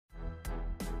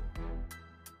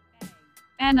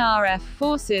NRF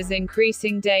forces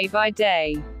increasing day by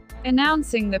day.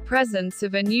 Announcing the presence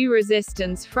of a new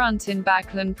resistance front in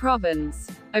Baghlan province,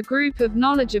 a group of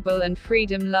knowledgeable and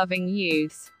freedom-loving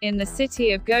youths, in the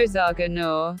city of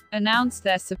Gozar-Ganur, announced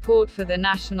their support for the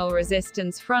National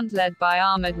Resistance Front led by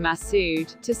Ahmad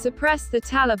Massoud, to suppress the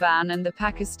Taliban and the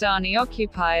Pakistani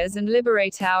occupiers and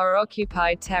liberate our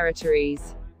occupied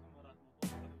territories.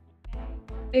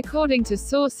 According to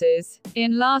sources,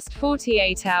 in last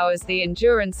 48 hours the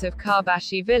endurance of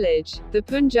Karbashi village, the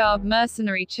Punjab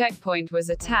mercenary checkpoint was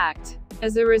attacked,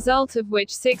 as a result of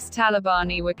which 6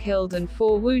 Talibani were killed and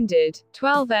 4 wounded,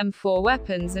 12 M4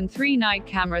 weapons and 3 night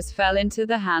cameras fell into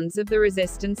the hands of the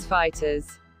resistance fighters.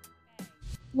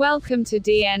 Welcome to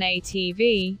DNA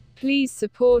TV, please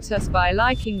support us by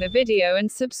liking the video and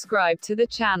subscribe to the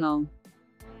channel.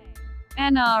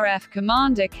 NRF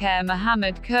Commander Khair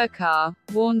Mohammad Kirkar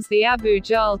warns the Abu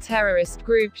Jahl terrorist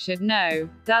group should know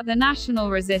that the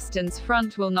National Resistance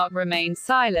Front will not remain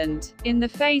silent in the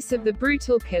face of the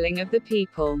brutal killing of the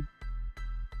people.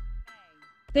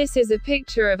 This is a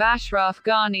picture of Ashraf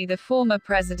Ghani, the former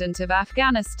president of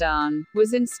Afghanistan,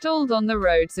 was installed on the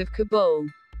roads of Kabul.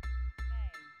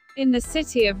 In the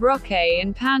city of Roque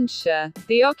in Panjshir,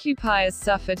 the occupiers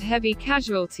suffered heavy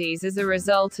casualties as a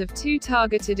result of 2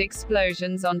 targeted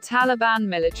explosions on Taliban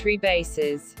military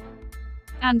bases.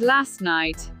 And last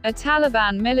night, a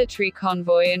Taliban military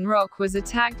convoy in Roque was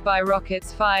attacked by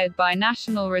rockets fired by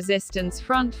National Resistance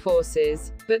Front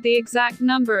forces, but the exact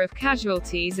number of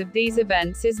casualties of these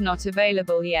events is not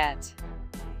available yet.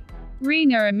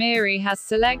 Reena Amiri has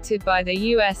selected by the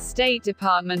U.S. State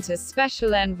Department as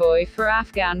Special Envoy for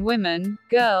Afghan Women,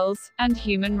 Girls, and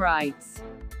Human Rights.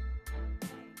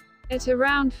 At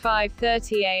around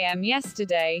 5:30 a.m.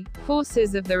 yesterday,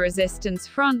 forces of the Resistance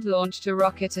Front launched a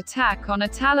rocket attack on a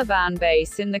Taliban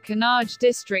base in the Kannauj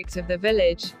district of the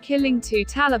village, killing 2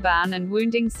 Taliban and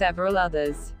wounding several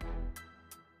others.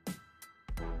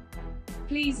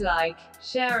 Please like,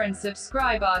 share and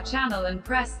subscribe our channel and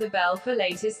press the bell for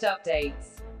latest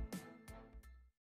updates.